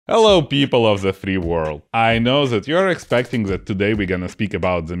Hello people of the free world. I know that you're expecting that today we're gonna speak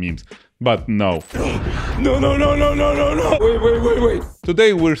about the memes, but no. No. Wait.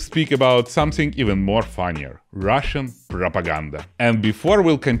 Today we'll speak about something even more funnier. Russian propaganda. And before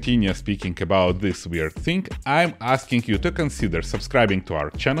we'll continue speaking about this weird thing, I'm asking you to consider subscribing to our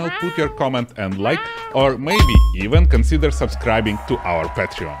channel, put your comment and like, or maybe even consider subscribing to our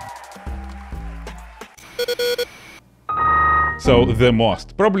Patreon. So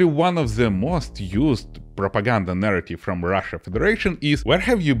probably one of the most used propaganda narrative from Russia Federation is where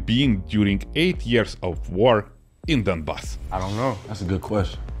have you been during 8 years of war in Donbass? I don't know. That's a good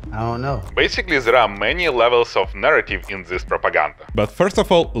question. I don't know. Basically, there are many levels of narrative in this propaganda. But first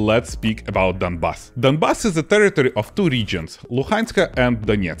of all, let's speak about Donbass. Donbass is a territory of two regions, Luhansk and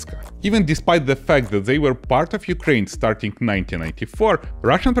Donetsk. Even despite the fact that they were part of Ukraine starting 1994,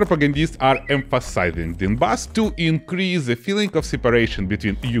 Russian propagandists are emphasizing Donbass to increase the feeling of separation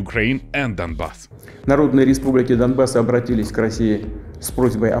between Ukraine and Donbass. Народные республики Донбасса обратились к России с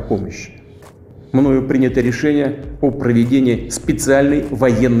просьбой о помощи. Мною принято решение о проведении специальной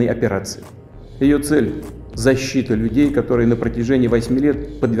военной операции. Ее цель – защита людей, которые на протяжении 8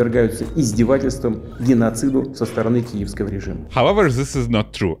 лет подвергаются издевательствам, геноциду со стороны киевского режима. However, this is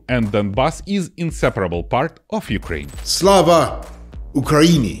not true, and Donbass is inseparable part of Ukraine. Slava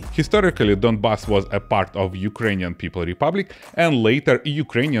Ukraini. Historically, Donbass was a part of Ukrainian People Republic and later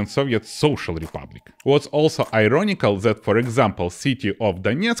Ukrainian Soviet Social Republic. What's also ironical that, for example, city of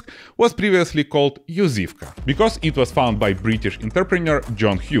Donetsk was previously called Yuzivka, because it was founded by British entrepreneur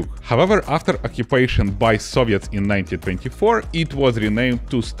John Hughes. However, after occupation by Soviets in 1924, it was renamed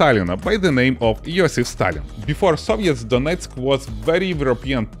to Stalina by the name of Joseph Stalin. Before Soviets, Donetsk was very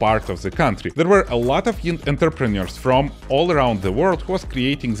European part of the country. There were a lot of young entrepreneurs from all around the world who was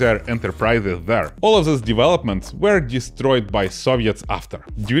creating their enterprises there. All of these developments were destroyed by Soviets after.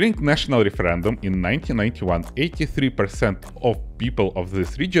 During national referendum in 1991, 83% of people of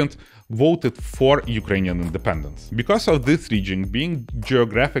this region voted for Ukrainian independence. Because of this region being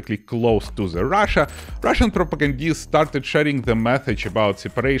geographically close to Russia, Russian propagandists started sharing the message about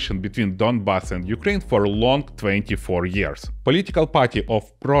separation between Donbass and Ukraine for a long 24 years. Political party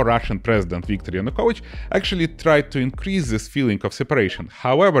of pro-Russian President Viktor Yanukovych actually tried to increase this feeling of separation.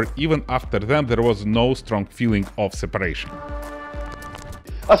 However, even after them there was no strong feeling of separation.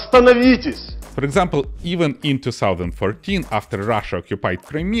 Остановитесь! For example, even in 2014, after Russia occupied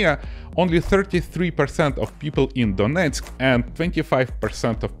Crimea, only 33% of people in Donetsk and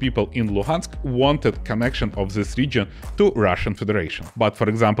 25% of people in Luhansk wanted connection of this region to Russian Federation. But for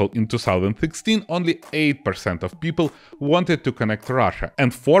example, in 2016, only 8% of people wanted to connect to Russia,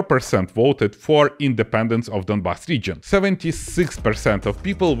 and 4% voted for independence of Donbass region. 76% of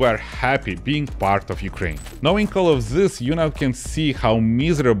people were happy being part of Ukraine. Knowing all of this, you now can see how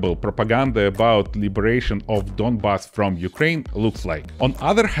miserable propaganda about liberation of Donbass from Ukraine looks like. On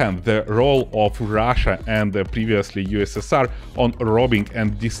other hand, the role of Russia and the previously USSR on robbing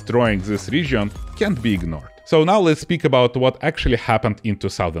and destroying this region can't be ignored. So now let's speak about what actually happened in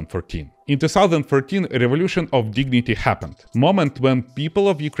 2014. In 2014, a revolution of dignity happened, moment when people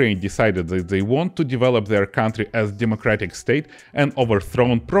of Ukraine decided that they want to develop their country as democratic state and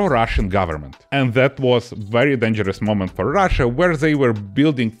overthrow pro-Russian government. And that was a very dangerous moment for Russia, where they were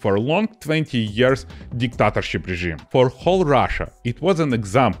building for long 20 years dictatorship regime. For whole Russia, it was an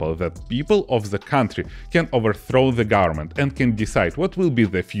example that people of the country can overthrow the government and can decide what will be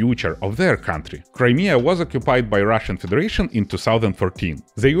the future of their country. Crimea was occupied by Russian Federation in 2014.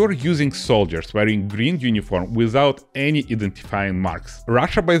 They were using soldiers wearing green uniform without any identifying marks.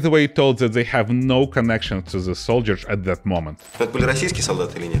 Russia, by the way, told that they have no connection to the soldiers at that moment. Это были российские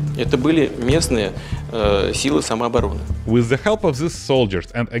солдаты или нет? Это были местные силы самообороны. With the help of these soldiers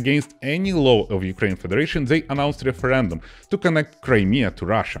and against any law of Ukraine Federation, they announced referendum to connect Crimea to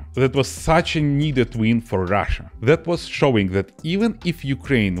Russia. That was such a needed win for Russia. That was showing that even if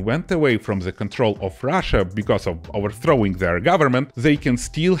Ukraine went away from the control of Russia because of overthrowing their government, they can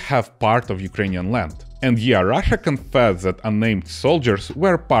still have part of Ukrainian land. And yeah, Russia confessed that unnamed soldiers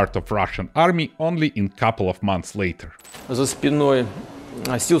were part of Russian army only in couple of months later. За спиной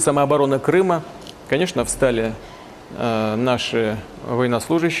сил самообороны Крыма, конечно, встали наши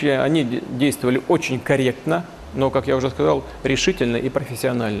военнослужащие. Они действовали очень корректно, но, как я уже сказал, решительно и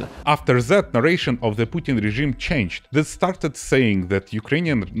профессионально. After that, narration of the Putin regime changed. They started saying that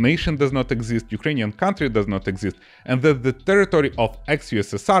Ukrainian nation does not exist, Ukrainian country does not exist, and that the territory of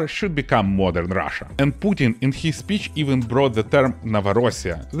ex-USSR should become modern Russia. And Putin, in his speech, even brought the term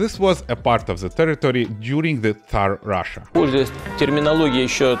Novorossiya. This was a part of the territory during the Tsar Russia. Пользуясь терминологией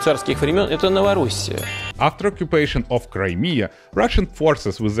еще царских времен, это Новороссия. After occupation of Crimea, Russian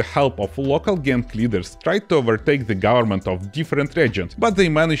forces with the help of local gang leaders tried to overtake the government of different regions, but they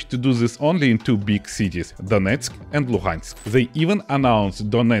managed to do this only in two big cities, Donetsk and Luhansk. They even announced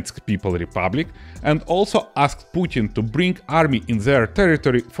Donetsk People Republic and also asked Putin to bring army in their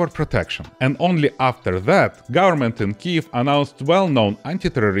territory for protection. And only after that, government in Kiev announced well-known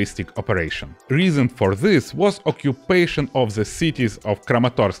anti-terroristic operation. Reason for this was occupation of the cities of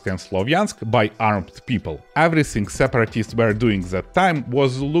Kramatorsk and Slovyansk by armed people. Everything separatists were doing that time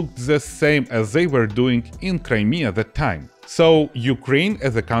was looked the same as they were doing in Crimea that time. So Ukraine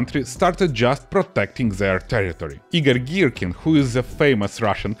as a country started just protecting their territory. Igor Girkin, who is a famous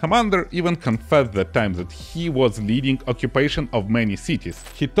Russian commander, even confessed that time that he was leading occupation of many cities.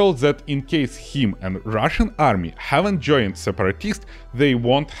 He told that in case him and Russian army haven't joined separatists, they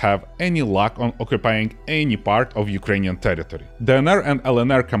won't have any luck on occupying any part of Ukrainian territory. DNR and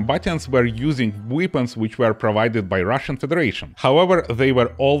LNR combatants were using weapons which were provided by Russian Federation. However, they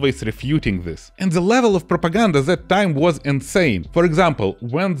were always refuting this. And the level of propaganda that time was insane. For example,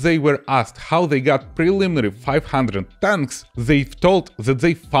 when they were asked how they got preliminary 500 tanks, they told that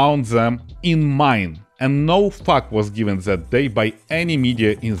they found them in mine. And no fuck was given that day by any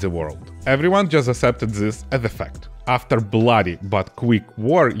media in the world. Everyone just accepted this as a fact. After bloody but quick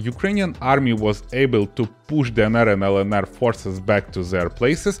war, Ukrainian army was able to push DNR and LNR forces back to their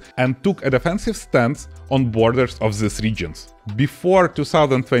places and took a defensive stance on borders of these regions. Before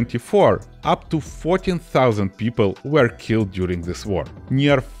 2024, up to 14,000 people were killed during this war.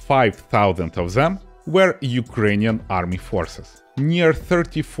 Near 5,000 of them were Ukrainian army forces. Near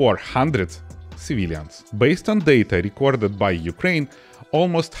 3,400 civilians. Based on data recorded by Ukraine,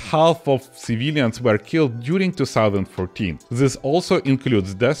 almost half of civilians were killed during 2014. This also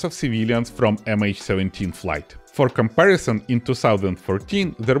includes deaths of civilians from MH17 flight. For comparison, in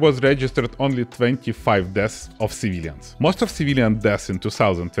 2014 there was registered only 25 deaths of civilians. Most of civilian deaths in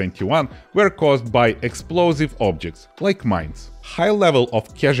 2021 were caused by explosive objects, like mines. High level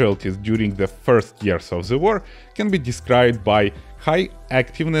of casualties during the first years of the war can be described by high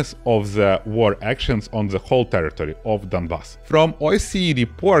activeness of the war actions on the whole territory of Donbass. From OSCE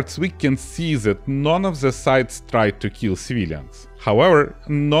reports we can see that none of the sides tried to kill civilians. However,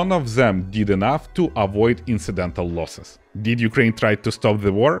 none of them did enough to avoid incidental losses. Did Ukraine try to stop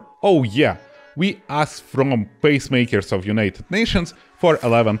the war? Oh yeah! We asked from pacemakers of United Nations for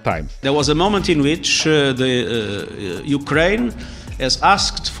 11 times. There was a moment in which Ukraine has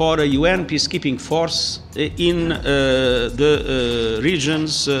asked for a UN peacekeeping force in the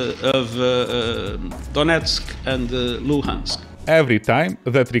regions of Donetsk and Luhansk. Every time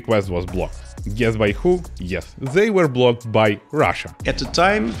that request was blocked. Guess by who? Yes, they were blocked by Russia. At the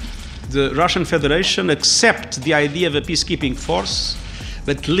time, the Russian Federation accepted the idea of a peacekeeping force,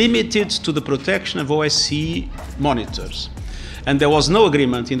 but limited to the protection of OSCE monitors. And there was no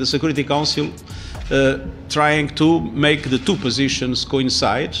agreement in the Security Council trying to make the two positions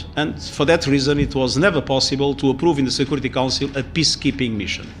coincide, and for that reason it was never possible to approve in the Security Council a peacekeeping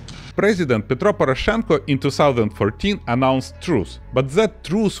mission. President Petro Poroshenko in 2014 announced truce, but that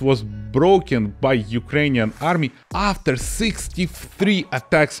truce was broken by Ukrainian army after 63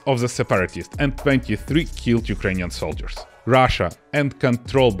 attacks of the separatists and 23 killed Ukrainian soldiers. Russia and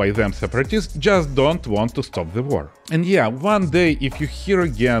controlled by them separatists just don't want to stop the war. And yeah, one day if you hear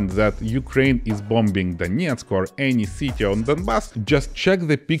again that Ukraine is bombing Donetsk or any city on Donbass, just check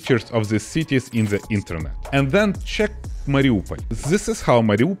the pictures of these cities in the internet. And then check Mariupol. This is how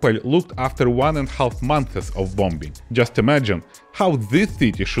Mariupol looked after 1.5 months of bombing. Just imagine how this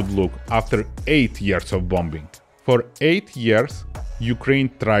city should look after 8 years of bombing. For 8 years,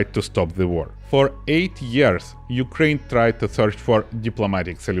 Ukraine tried to stop the war. For 8 years, Ukraine tried to search for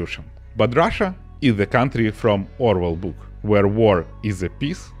diplomatic solution. But Russia is the country from Orwell book, where war is a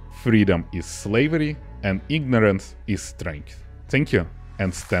peace, freedom is slavery, and ignorance is strength. Thank you,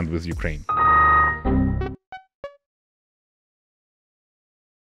 and stand with Ukraine.